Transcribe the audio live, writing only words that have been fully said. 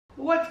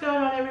What's going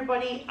on,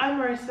 everybody? I'm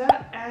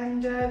Marissa,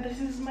 and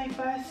this is my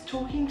first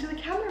talking to the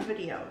camera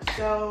video.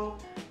 So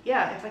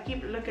yeah, if I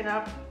keep looking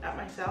up at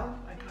myself,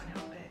 I can't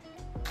help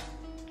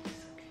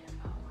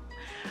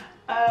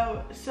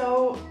it.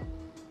 So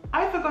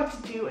I forgot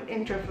to do an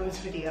intro for this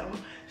video.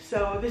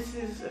 So this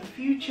is a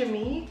future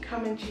me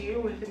coming to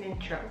you with an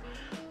intro.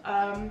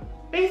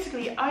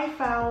 Basically, I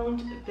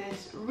found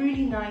this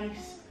really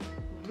nice,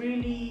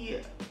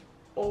 really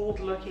old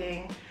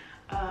looking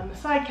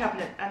side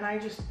cabinet, and I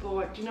just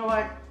thought, you know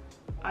what,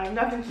 I have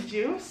nothing to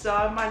do, so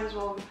I might as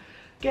well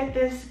get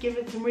this, give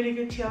it some really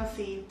good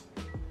TLC,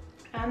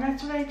 and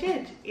that's what I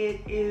did.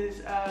 It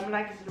is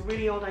like I said, a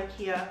really old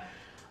IKEA.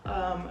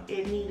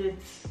 It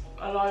needed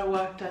a lot of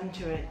work done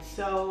to it,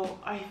 so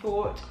I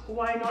thought,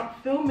 why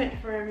not film it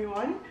for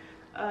everyone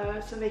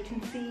so they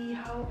can see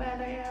how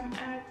bad I am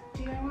at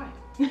DIY.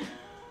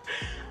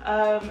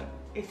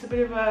 It's a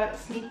bit of a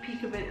sneak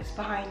peek of it. It's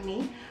behind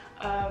me.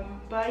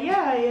 But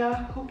yeah, I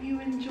hope you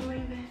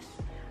enjoy this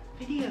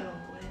video,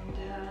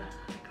 and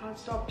I can't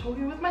stop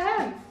talking with my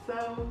hands,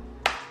 so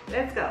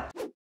let's go.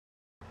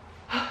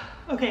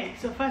 Okay,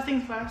 so first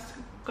things first,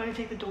 gotta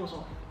take the doors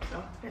off,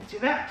 so let's do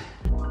that.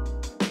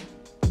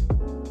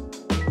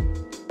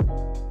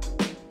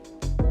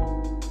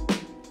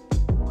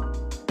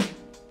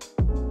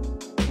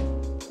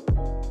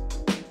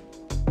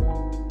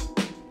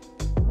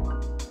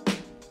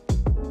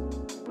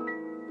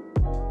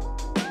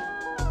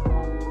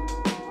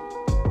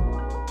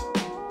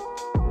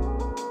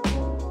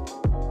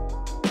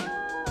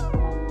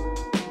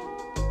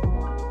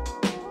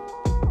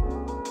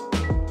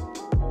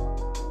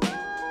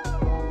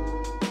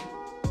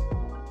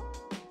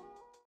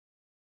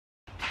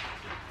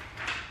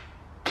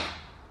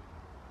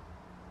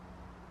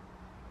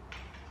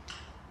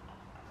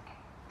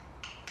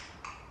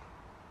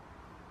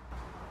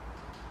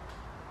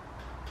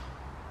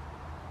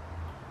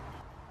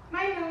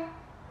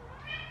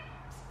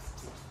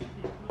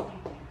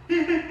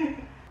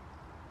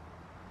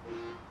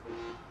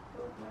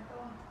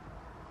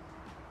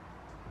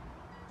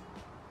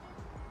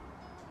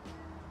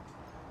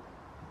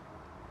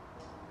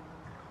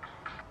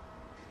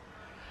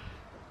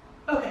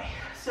 Okay,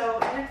 so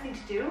the next thing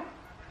to do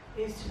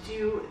is to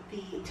do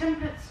the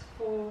templates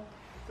for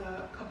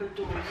the cupboard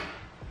doors.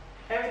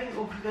 Everything's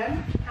all for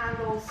them,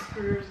 handles,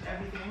 screws,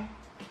 everything.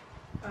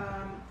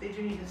 They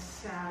do need a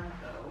sand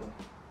though,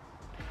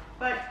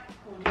 but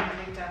we'll do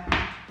that later.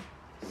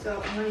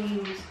 So I'm going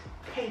to use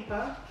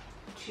paper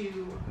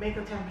to make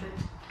a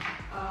template,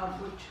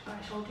 which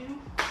I shall do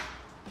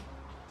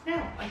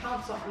now. I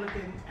can't stop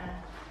looking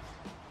at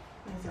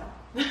myself.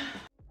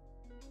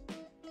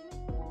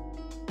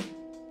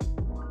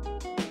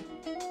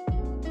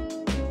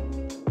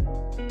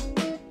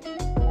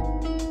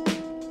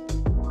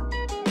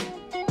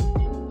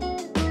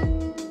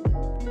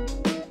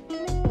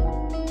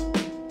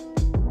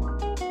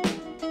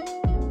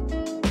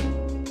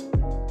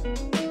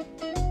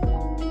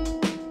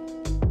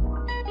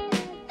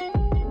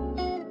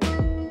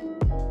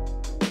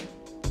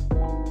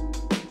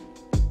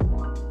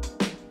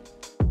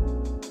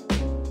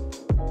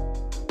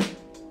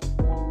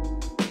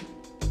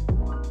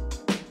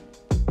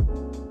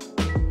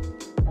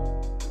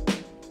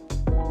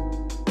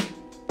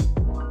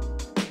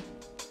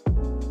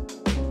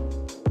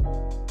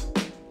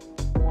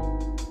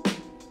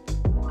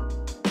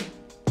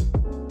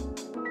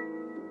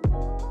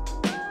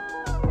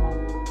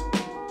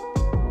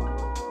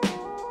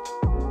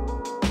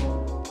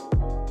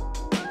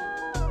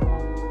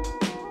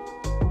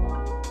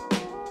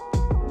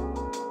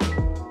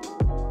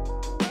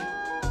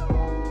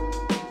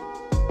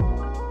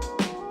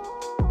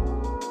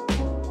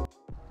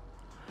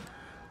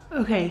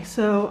 Okay,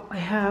 so I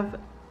have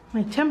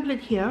my template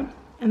here,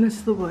 and this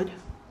is the wood,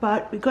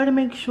 but we got to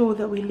make sure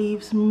that we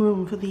leave some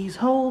room for these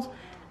holes,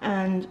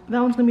 and that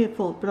one's going to be at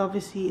fault, but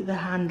obviously the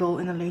handle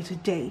in a later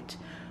date.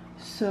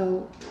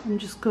 So I'm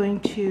just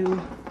going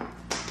to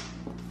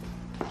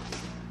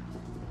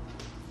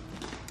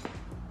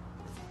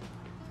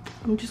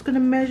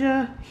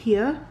measure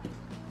here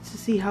to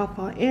see how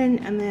far in,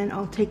 and then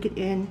I'll take it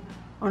in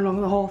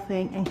along the whole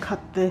thing and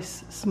cut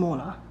this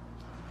smaller.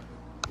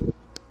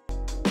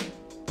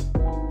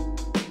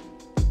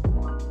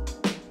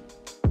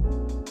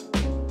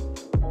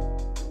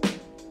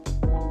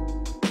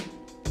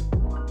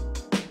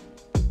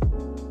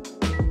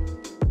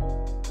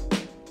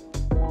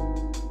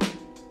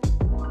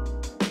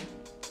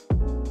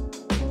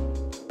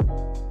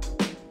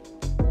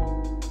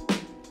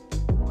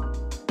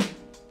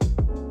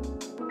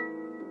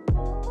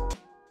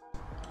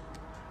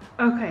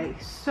 Okay,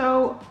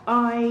 so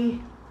I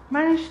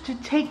managed to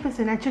take this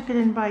in. I took it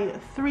in by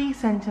 3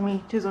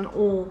 centimeters on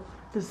all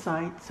the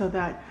sides so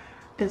that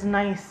there's a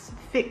nice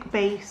thick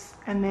base,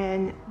 and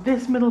then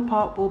this middle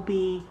part will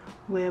be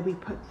where we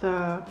put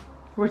the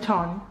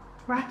rattan,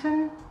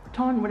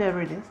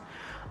 whatever it is.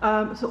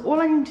 So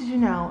all I need to do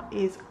now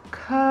is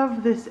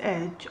curve this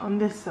edge on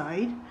this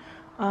side,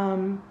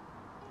 and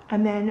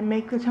then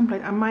make the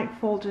template. I might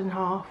fold it in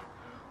half,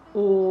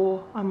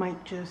 or I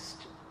might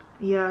just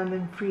Yeah, and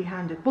then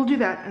freehand-it. We'll do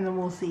that and then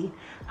we'll see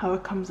how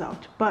it comes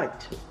out.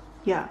 But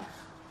yeah,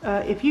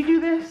 if you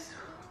do this,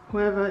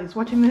 whoever is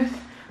watching this,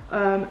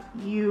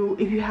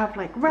 if you have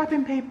like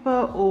wrapping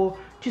paper or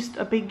just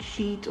a big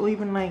sheet or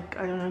even like,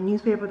 I don't know,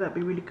 newspaper, that'd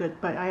be really good.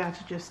 But I had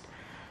to just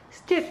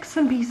stick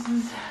some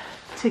pieces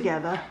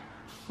together,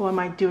 or I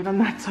might do it on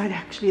that side.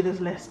 Actually, there's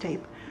less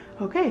tape.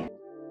 Okay.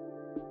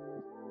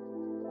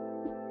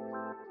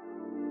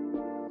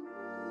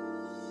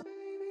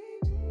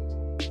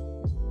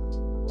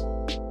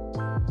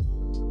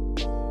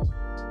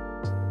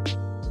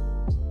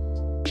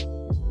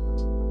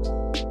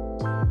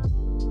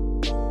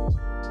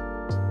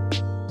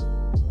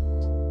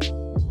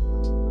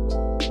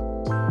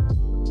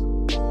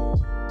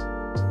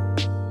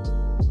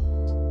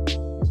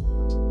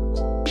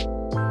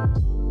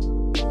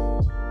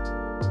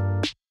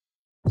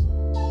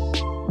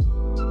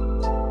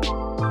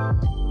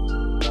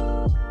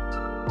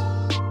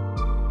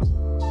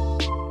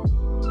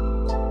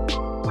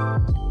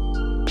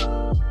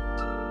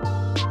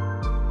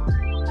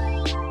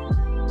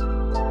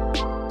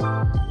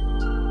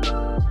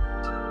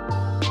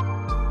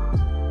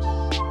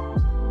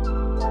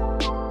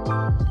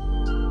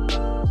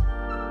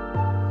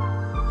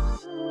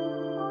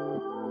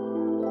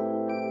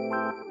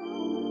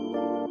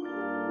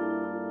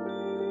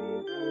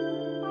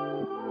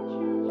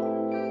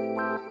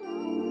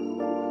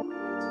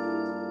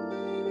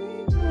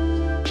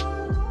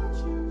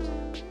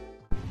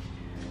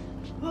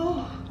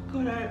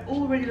 I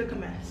already look a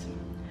mess.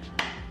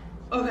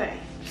 Okay,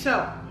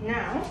 so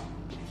now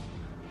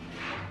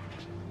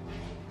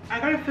I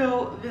gotta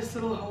fill this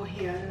little hole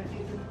here. I don't know if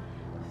you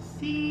can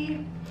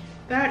see.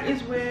 That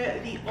is where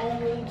the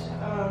old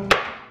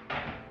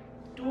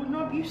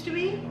doorknob used to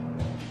be.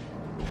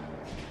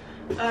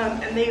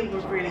 And they were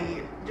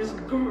really just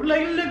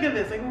like, look at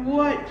this, like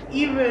what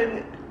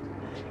even?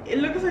 It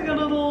looks like a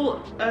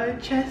little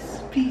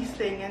chess piece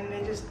thing, and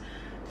they just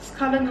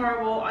discolored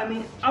horrible. I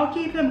mean, I'll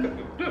keep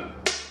them.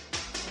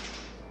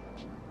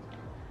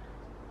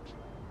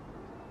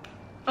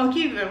 I'll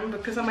keep them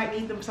because I might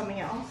need them for something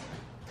else.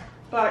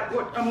 But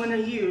what I'm gonna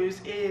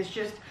use is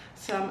just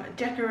some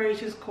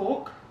decorator's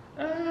cork.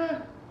 I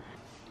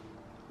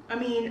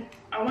mean,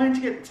 I wanted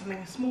to get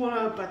something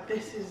smaller, but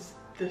this is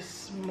the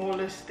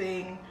smallest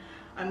thing.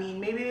 I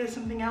mean, maybe there's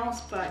something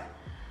else, but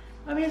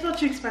I mean, it's not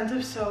too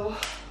expensive, so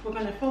we're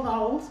gonna fill the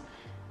holes.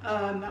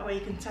 That way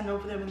you can sand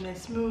over them and they're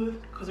smooth,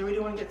 because I really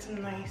want to get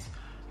some nice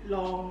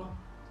long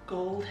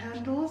gold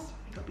handles. I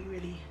think that'll be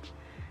really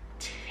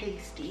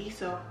tasty,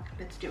 so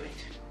let's do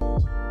it.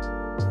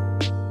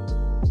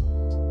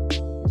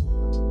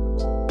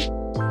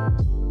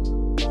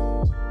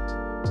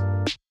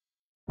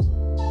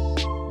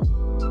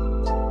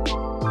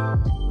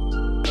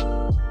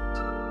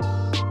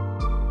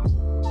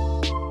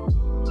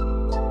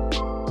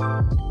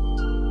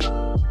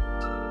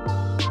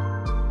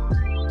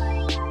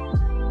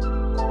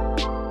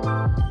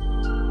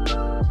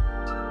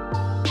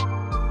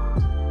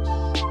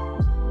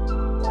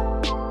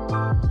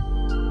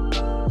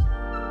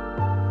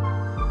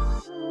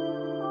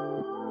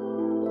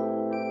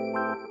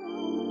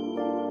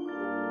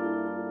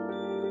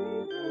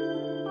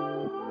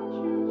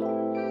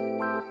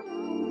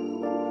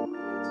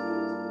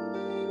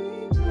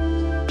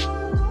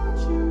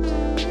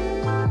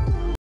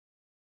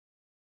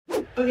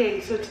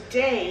 Okay, so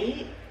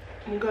today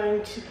we're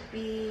going to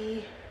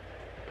be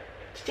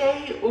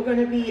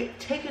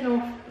taking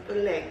off the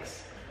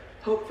legs,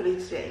 hopefully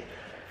today.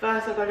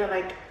 First I'm gonna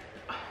like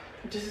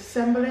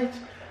disassemble it.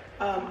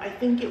 I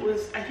think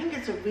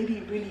it's a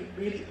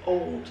really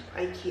old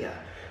IKEA,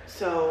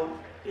 so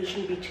it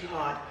shouldn't be too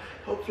hard.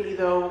 Hopefully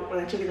though, when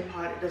I take it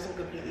apart, it doesn't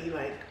completely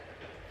like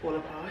fall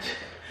apart.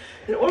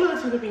 Then all of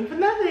this would have been for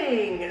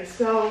nothing.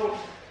 So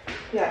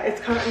yeah,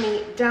 it's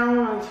currently down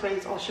on its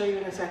face. I'll show you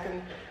in a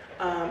second.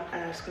 And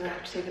I'm just gonna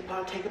have to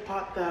take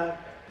apart the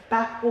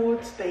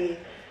backboards.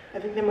 I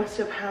think they must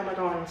have hammered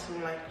on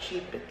some like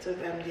cheap bits of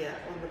MDF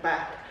on the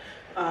back,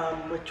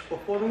 which were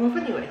falling off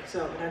anyway.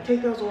 So we're gonna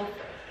take those off.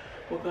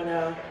 We're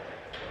gonna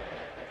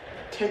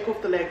take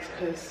off the legs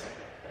because,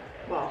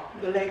 well,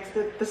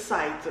 the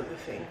sides of the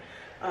thing.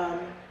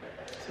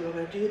 So we're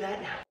gonna do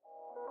that now.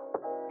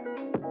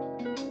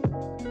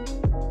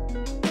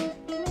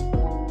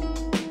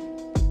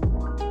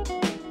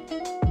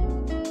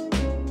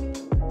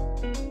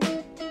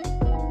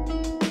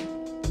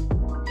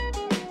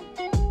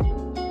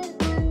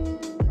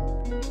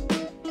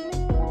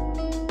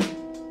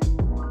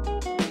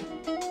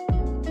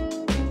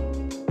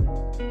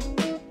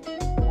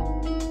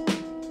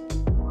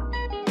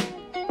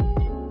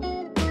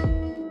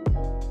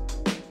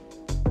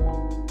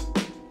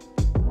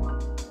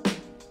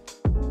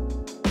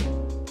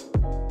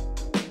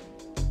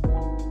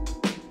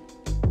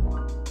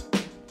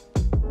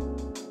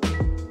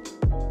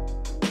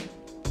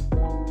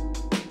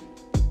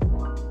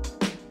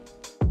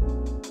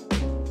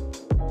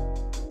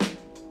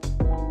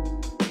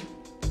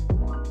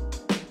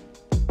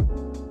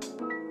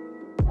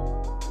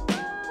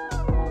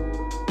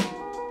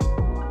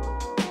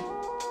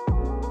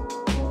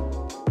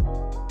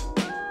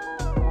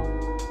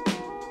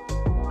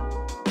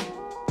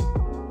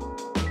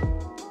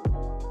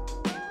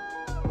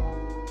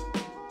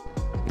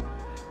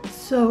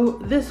 So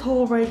this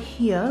hole right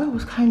here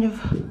was kind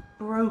of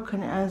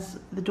broken as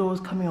the door was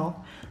coming off.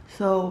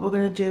 So what we're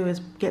going to do is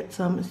get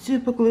some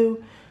super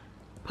glue,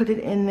 put it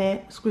in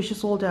there, squish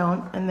this all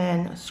down, and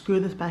then screw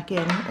this back in,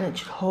 and it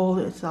should hold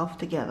itself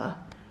together.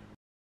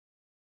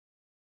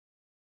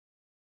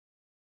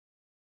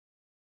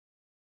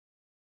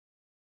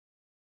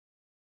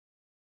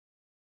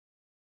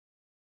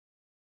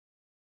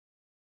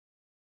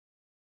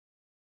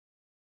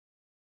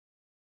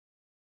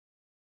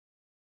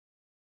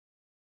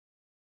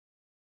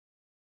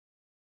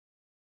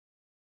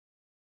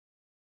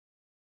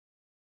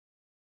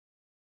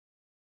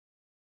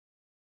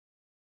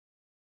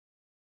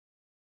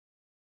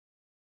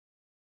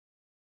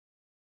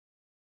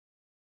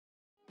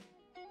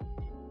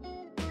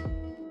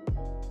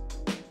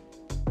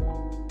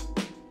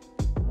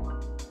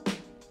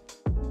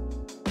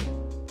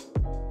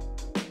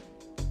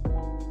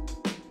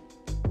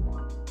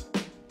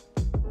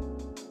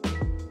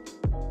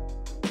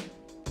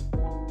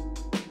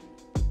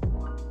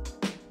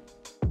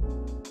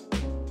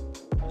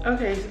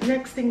 Okay, so the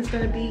next thing is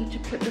going to be to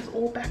put this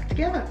all back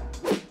together.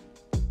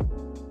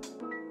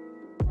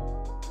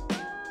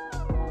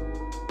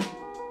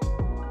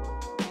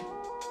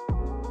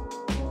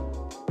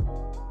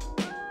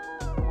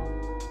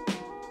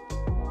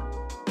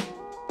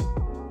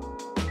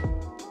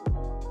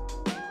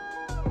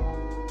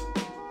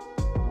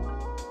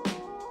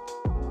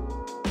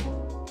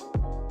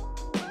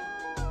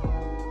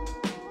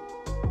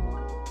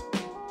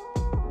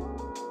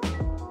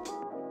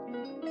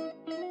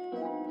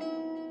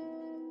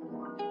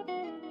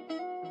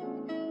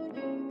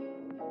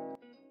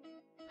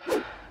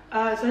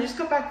 So I just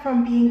got back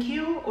from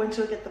B&Q, went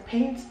to get the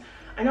paints.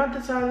 I know at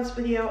the start of this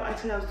video I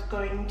said I was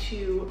going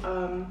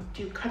to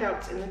do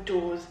cutouts in the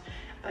doors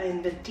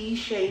in the D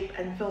shape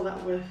and fill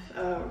that with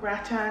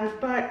rattan,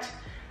 but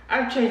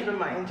I've changed my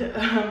mind.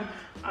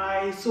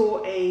 I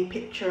saw a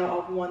picture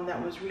of one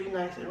that was really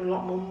nice and a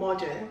lot more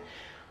modern,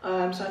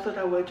 so I thought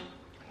I would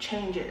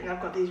change it, and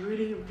I've got these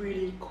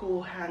really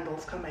cool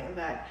handles coming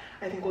that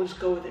I think will just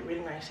go with it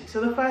really nicely. So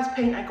the first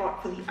paint I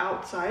got for the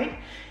outside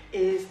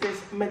is this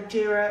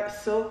Madeira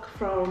silk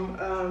from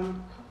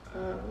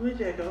where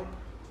did I go?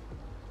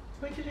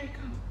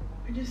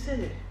 I just said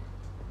it.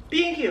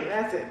 B&Q,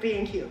 that's it,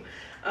 B&Q.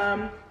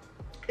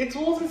 It's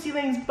walls and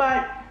ceilings,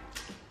 but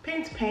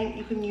paint's paint.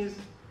 You can use,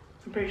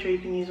 I'm pretty sure you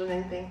can use on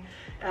anything,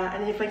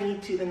 and if I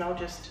need to, then I'll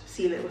just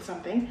seal it with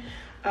something.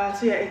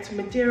 So yeah, it's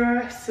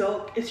Madeira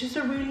silk. It's just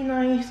a really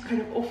nice kind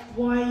of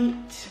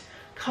off-white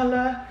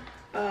color,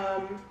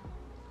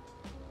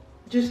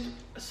 just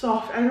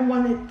soft. I don't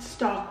want it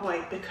stark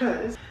white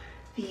because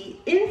the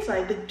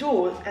inside, the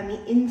doors and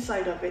the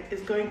inside of it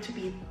is going to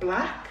be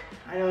black.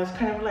 I know it's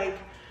kind of like,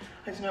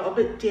 I don't know, a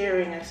bit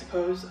daring, I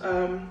suppose,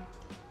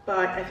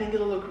 but I think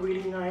it'll look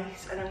really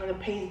nice. And I'm going to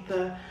paint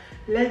the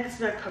legs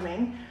that are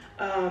coming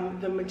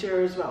the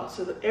Madeira as well,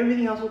 so that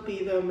everything else will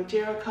be the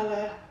Madeira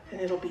color, and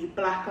it'll be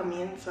black on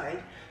the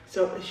inside.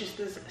 So it's just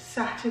this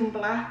satin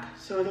black,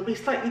 so it'll be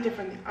slightly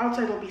different. The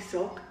outside will be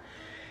silk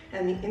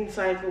and the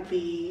inside will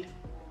be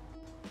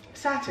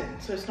satin,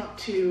 so it's not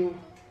too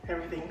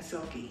everything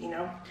silky, you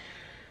know.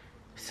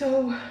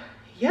 So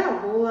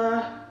yeah,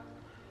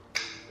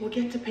 we'll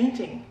get to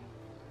painting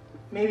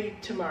maybe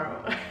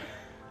tomorrow.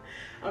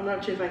 I'm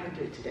not sure if I can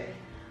do it today,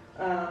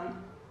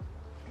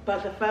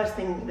 but the first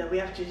thing that we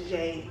have to do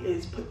today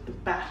is put the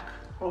back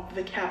of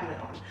the cabinet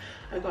on.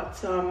 I got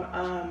some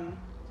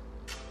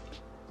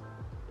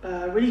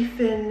really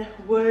thin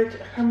wood.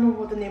 I can't remember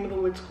what the name of the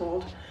wood's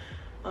called.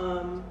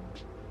 What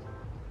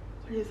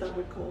is that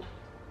wood called?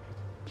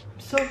 I'm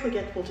so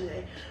forgetful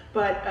today.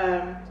 But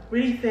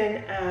really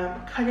thin,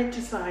 cut it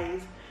to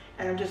size,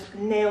 and I just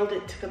nailed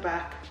it to the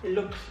back.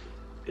 It'll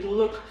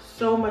look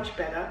so much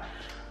better,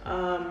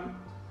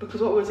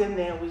 because what was in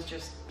there was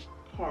just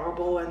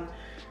horrible, and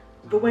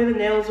the way the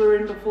nails were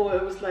in before,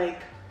 it was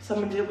like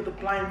someone did it with a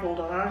blindfold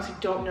on. I honestly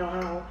don't know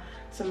how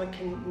someone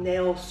can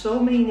nail so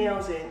many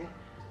nails in,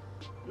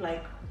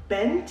 like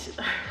bent.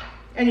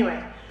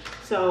 Anyway,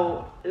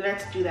 so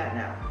let's do that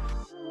now.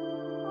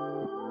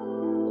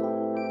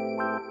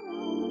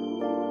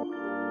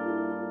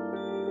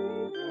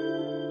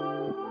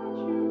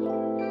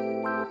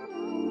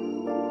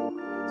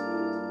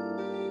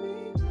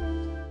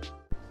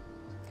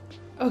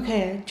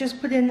 Okay, I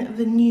just put in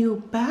the new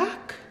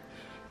back.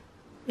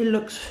 It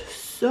looks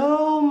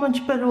so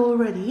much better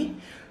already.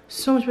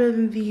 So much better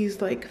than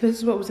these. Like, this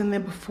is what was in there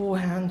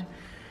beforehand.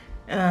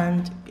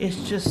 And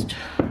it's just,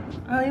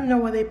 I don't even know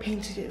why they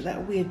painted it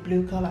that weird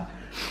blue color.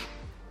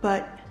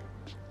 But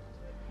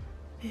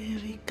there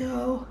we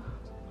go.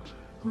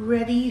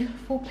 Ready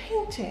for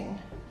painting.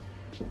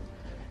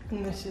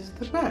 And this is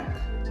the back.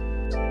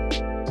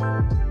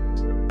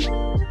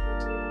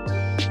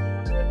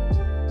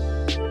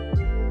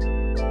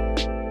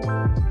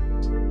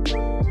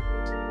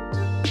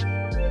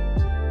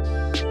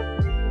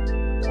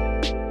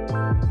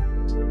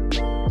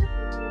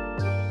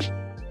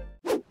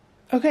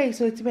 Okay,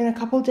 so it's been a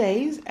couple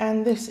days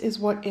and this is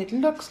what it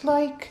looks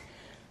like.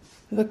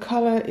 The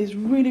color is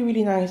really,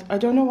 really nice. I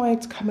don't know why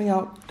it's coming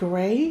out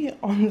gray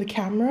on the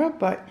camera,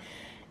 but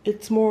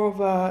it's more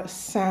of a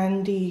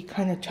sandy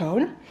kind of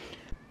tone.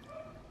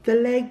 The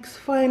legs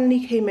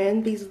finally came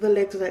in. These are the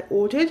legs that I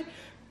ordered.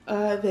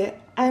 They're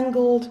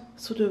angled,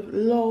 sort of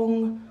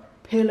long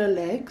pillar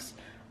legs.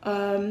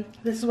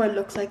 This is what it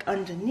looks like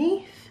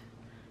underneath.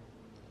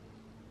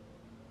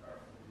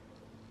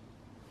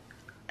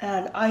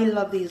 And I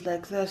love these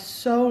legs. They're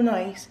so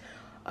nice.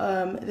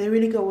 They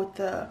really go with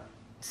the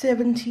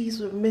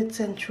 70s or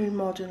mid-century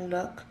modern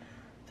look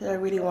that I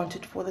really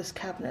wanted for this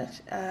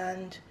cabinet.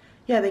 And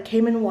yeah, they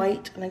came in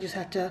white and I just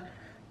had to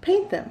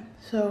paint them.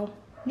 So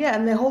yeah,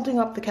 and they're holding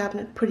up the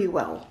cabinet pretty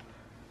well.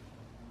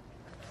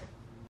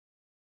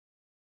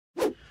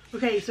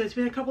 Okay, so it's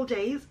been a couple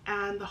days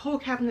and the whole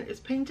cabinet is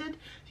painted.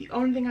 The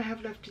only thing I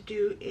have left to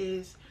do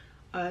is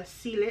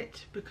seal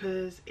it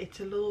because it's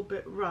a little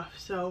bit rough.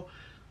 So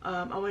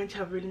I wanted to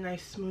have a really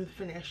nice smooth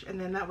finish,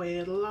 and then that way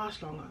it'll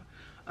last longer.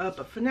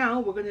 But for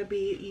now, we're going to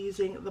be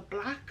using the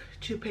black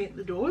to paint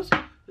the doors.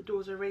 The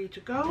doors are ready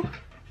to go.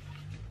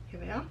 Here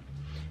they are.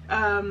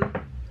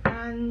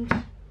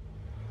 And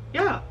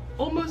yeah,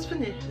 almost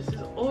finished. This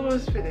is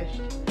almost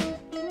finished.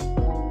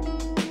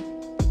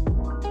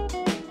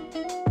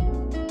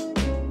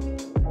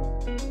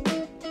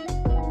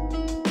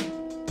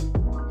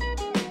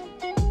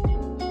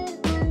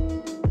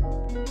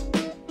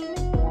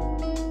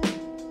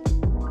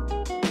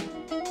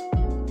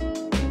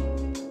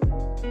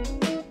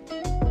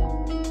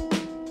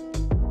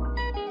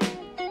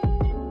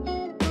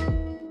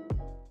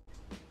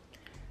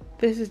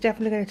 This is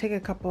definitely going to take a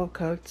couple of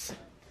coats,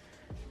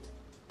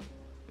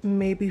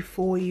 maybe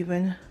 4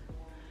 even.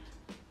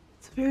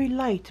 It's very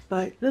light,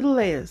 but little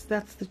layers,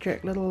 that's the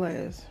trick, little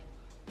layers.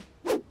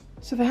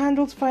 So the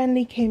handles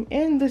finally came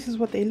in. This is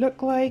what they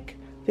look like.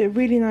 They're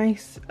really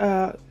nice,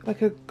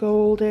 like a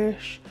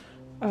goldish,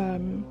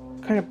 kind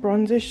of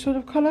bronzish sort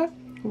of color.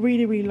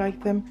 Really, really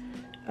like them.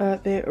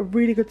 They're a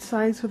really good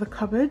size for the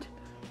cupboard.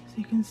 So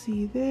you can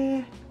see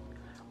there.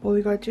 All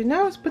we got to do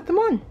now is put them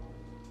on.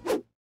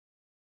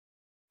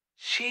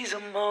 She's a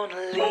Mona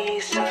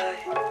Lisa.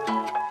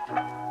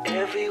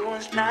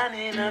 Everyone's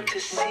lining up to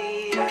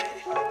see her.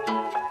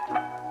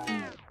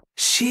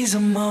 She's a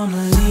Mona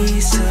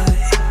Lisa.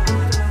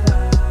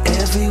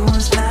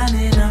 Everyone's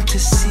lining up to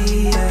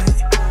see her.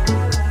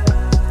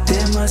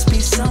 There must be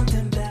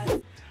something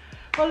bad.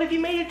 Well, if you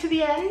made it to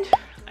the end,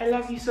 I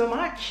love you so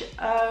much.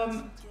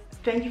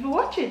 Thank you for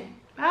watching.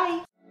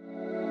 Bye.